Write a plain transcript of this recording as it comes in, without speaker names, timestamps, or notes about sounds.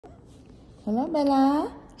Hello,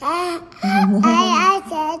 Bella. I am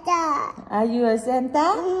Santa. Are you a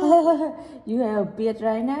Santa? You have a beard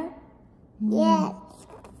right now? Yes.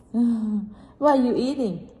 What are you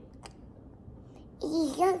eating?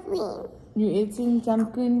 It's something. You eating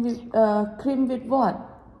some cream with what?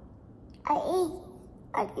 I eat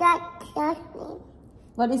a lot something.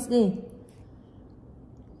 What is this?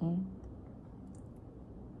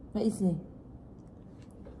 What is this?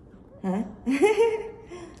 Huh?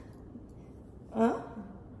 Huh?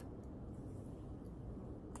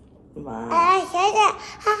 Wow. I said that.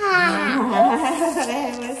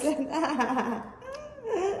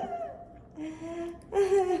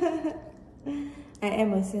 I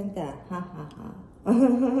am a Santa. Ha ha ha.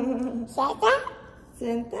 Santa?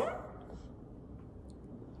 Santa?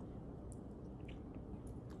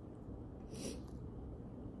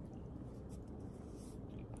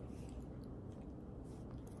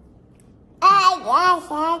 I am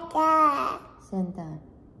Santa. Santa.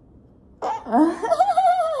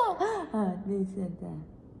 This Santa.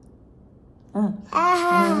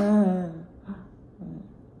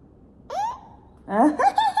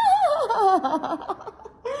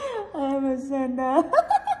 I'm a Santa.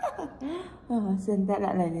 Santa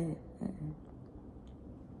lại này.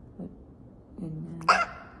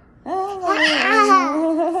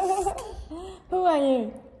 Who are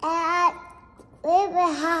you? Baby,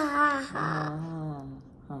 ha ha ha.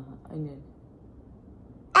 Anh này.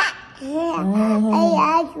 I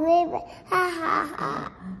am baby, ha ha ha.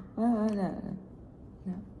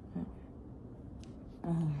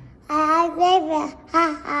 I am baby, ha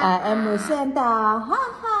ha. I am a Santa. Ha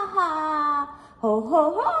ha ha. Ho ho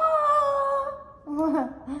ho.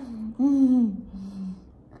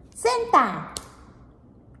 Santa,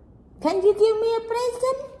 can you give me a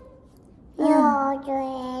present? No, you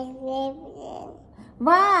are baby.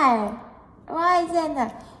 Why? Why, Santa?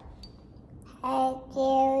 I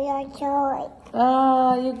give your toy.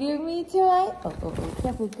 Oh, you give me toy? Oh,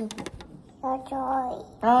 careful, careful. Your toy.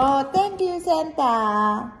 Oh, thank you,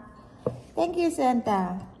 Santa. Thank you,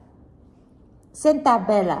 Santa. Santa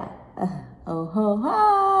Bella. Oh, ho,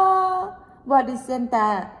 ho. What does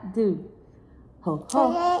Santa do? Ho,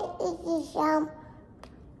 ho. Today is some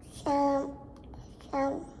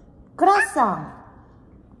Croissant.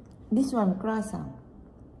 This one, croissant.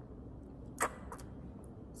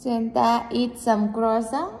 Santa eat some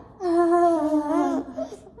croissant.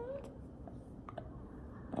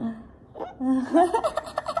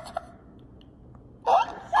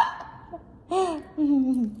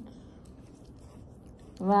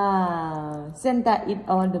 Wow, Santa eat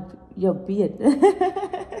all your beard.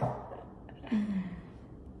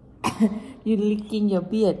 You licking your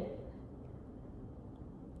beard.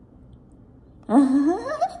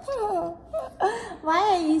 Why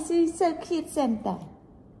are you so cute, Santa?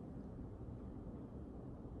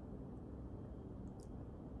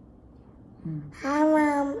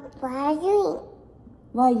 what are you doing?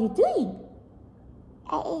 What are you doing?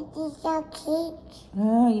 I eat some cake.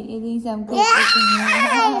 Oh, you're eating some cake. Ha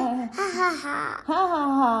ha ha. Ha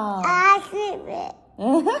ha I sleep it.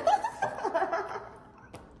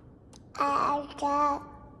 I got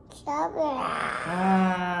strawberry.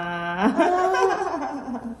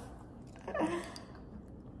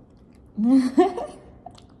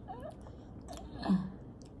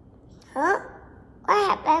 Huh? What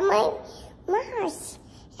happened? My mouse.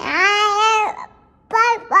 I have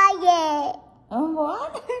bye-bye. Oh,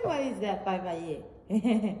 what? What is that? Bye bye.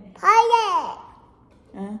 Bye.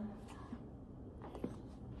 Huh?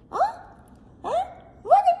 Huh?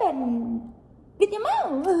 What happened with your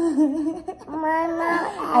mouth? Mama.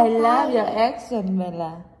 I love your accent,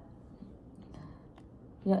 Bella.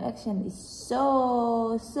 Your accent is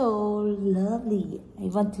so lovely. I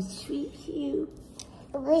want to squeeze you.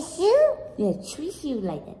 With you? Yeah, squeeze you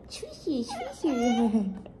like that. Squeeze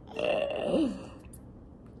you.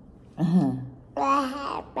 What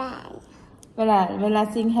happened?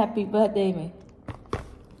 Bella sing happy birthday me.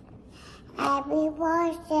 Happy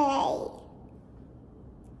birthday.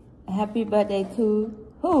 Happy birthday to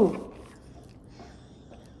who?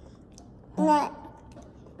 Nè.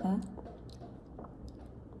 Huh?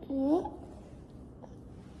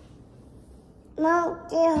 No,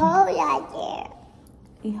 the whole idea.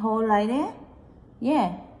 The whole like that?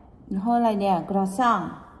 Yeah. The whole like that.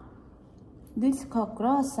 Croissant. This is called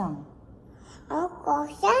croissant. Oh,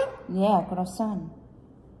 croissant? Yeah, croissant.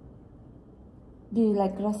 Do you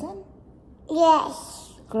like croissant?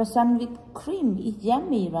 Yes. Croissant with cream is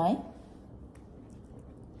yummy, right?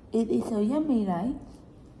 It is so yummy, right?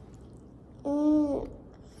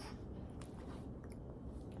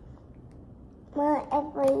 More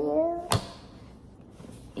for you.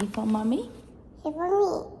 Eat for mommy? It's for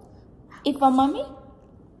me. Eat for mommy?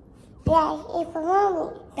 Yes, it's for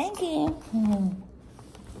mommy. Thank you.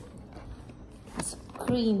 It's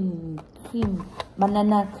cream.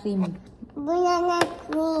 Banana cream. Banana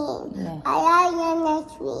cream. Yeah. I like banana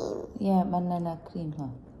cream. Yeah, banana cream,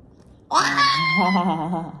 huh?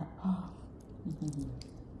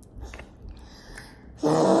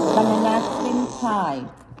 Banana cream pie.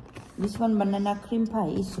 This one banana cream pie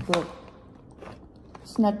is good.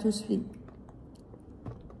 It's not too sweet.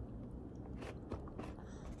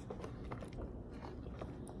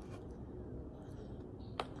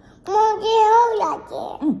 Mom, you hold like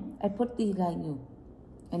it. I put this like you,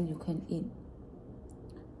 and you can eat.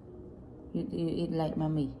 You eat like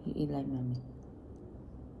mommy. You eat like mommy.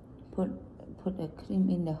 Put a cream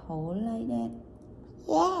in the hole like that.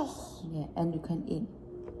 Yes. Yeah, and you can eat.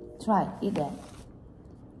 Try eat that.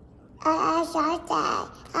 I saw that.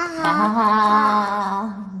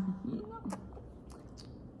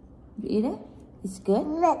 You eat it? It's good?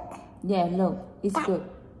 Look. Yeah, look. It's good.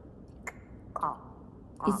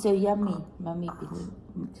 It's so yummy. Mommy, mommy.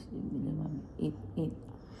 Eat.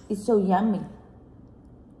 It's so yummy.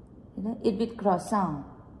 Eat with croissant.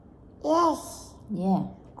 Yes. Yeah.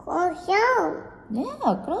 Croissant.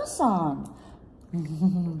 Yeah, croissant.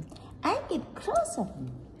 I eat croissant.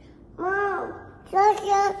 Mom,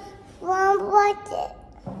 croissant. Mom, what it?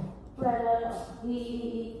 Brother,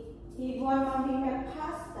 he want mommy make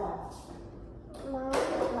pasta. Mom,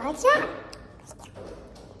 what's that?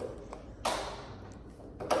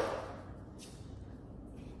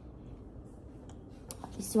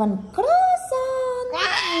 This one croissant.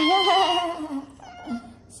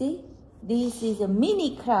 See, this is a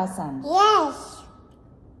mini croissant. Yes.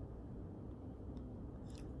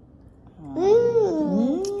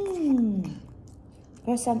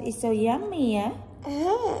 Croissant is so yummy, yeah?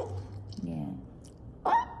 Uh-huh. Yeah.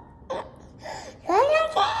 Okay.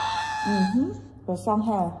 Croissant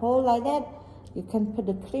have a hole like that. You can put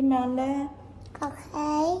the cream on there.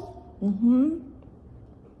 Okay.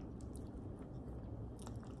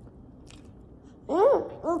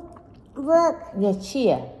 Look. Yeah,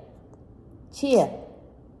 cheer. Cheer.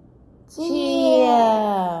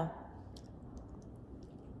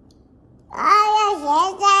 I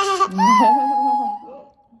said that.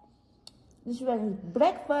 This one is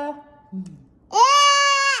breakfast.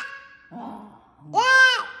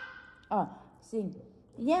 Sing.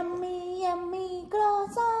 Yummy, yummy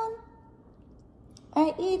croissant.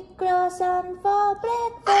 I eat croissant for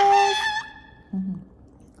breakfast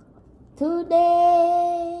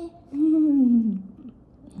today.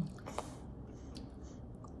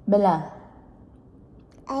 Bella,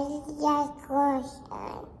 I like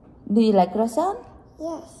croissant. do you like croissant?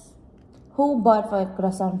 Yes. Who bought for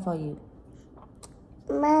croissant for you?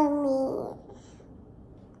 Mommy.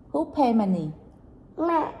 Who pay money?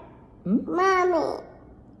 Mommy.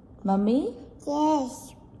 Mommy?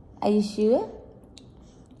 Yes. Are you sure?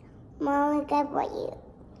 Mommy got for you.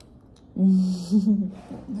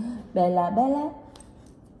 Bella.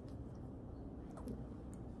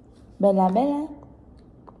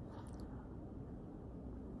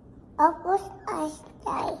 Of course, I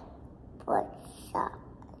stay for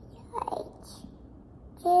chocolate.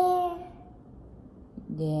 There.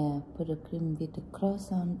 Yeah, put a cream with the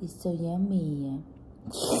croissant. It's so yummy.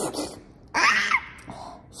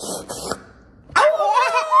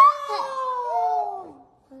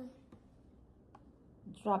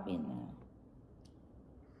 Drop in there.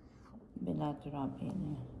 Bella, drop in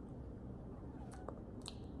there.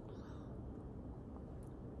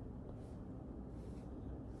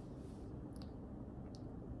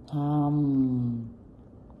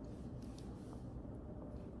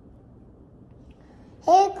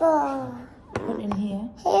 Here you go. Put in here.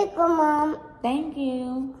 Here you go, Mom. Thank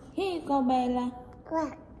you. Here you go, Bella.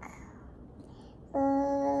 Look.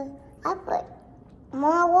 I put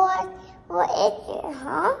more water. What is it,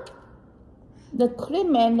 huh? The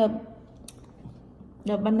cream and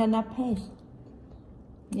the banana paste.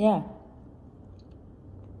 Yeah.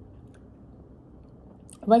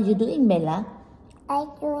 What you doing, Bella? I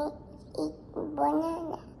do eat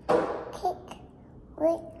banana cake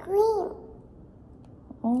with cream.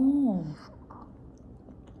 Oh.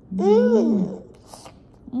 Mmm.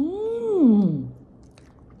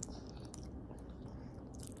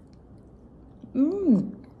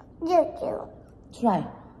 You too. Try.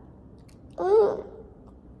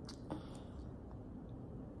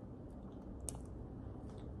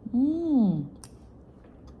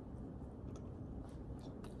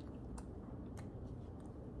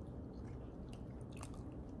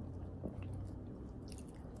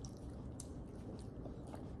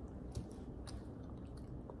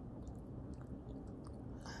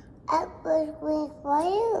 I was waiting for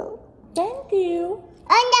you. Thank you.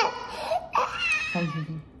 Oh no.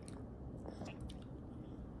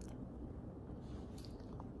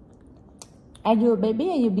 Are you a baby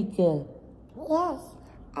or you a big girl? Yes,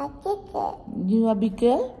 I did it. You are a big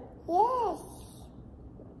girl? Yes,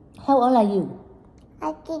 How old are you?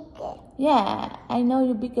 I did it. Yeah, I know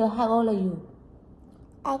you're big girl. How old are you?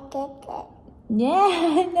 I did it. Yeah,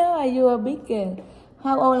 I know. Are you a big girl?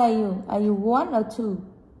 How old are you? Are you 1 or 2?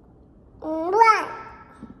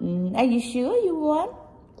 One. Are you sure you 1?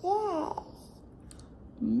 Yes.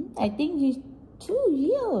 I think you 2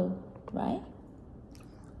 years old, right?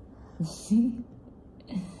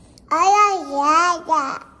 I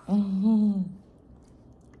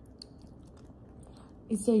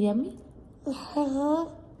It's so yummy.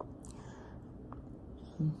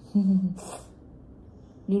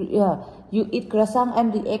 You eat croissant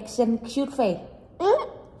and the eggs and cute face.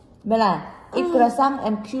 Bella, eat croissant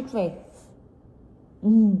and cute face.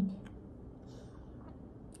 You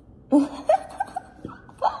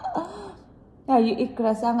eat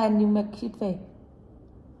croissant and you make cute face.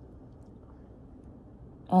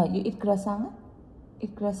 You eat croissant?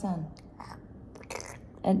 Eat croissant.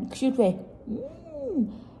 And cute face.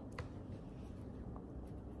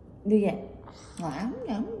 Do you? I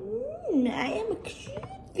am a cute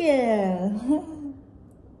girl.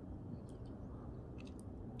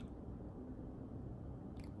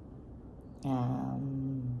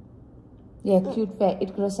 Yeah, cute face.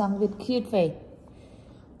 Eat croissant with cute face.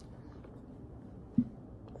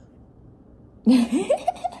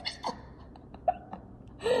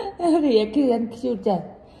 Thì kêu anh cute chưa?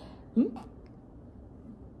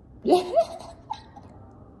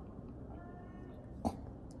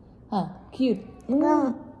 Cute.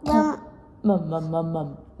 Bum, Mum. Bum.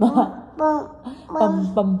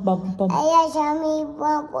 I saw me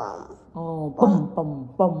bum bum. Oh, bum.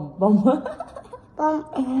 Bum.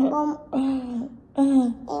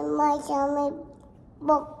 In my tummy,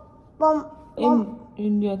 bum.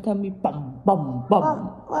 In your tummy, bum.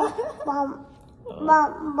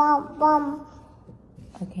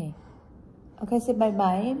 Okay, say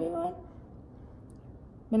bye everyone.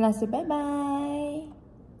 Bella, say bye.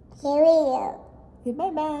 Cheerio. Say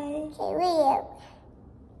bye. Cheerio.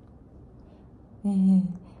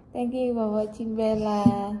 Thank you for watching,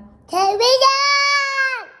 Bella. Cheerio.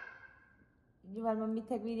 You want mommy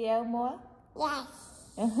take video more? Yes.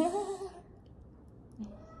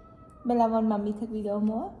 Bella want mommy take video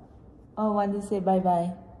more? Or want to say bye?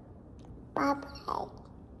 Bye.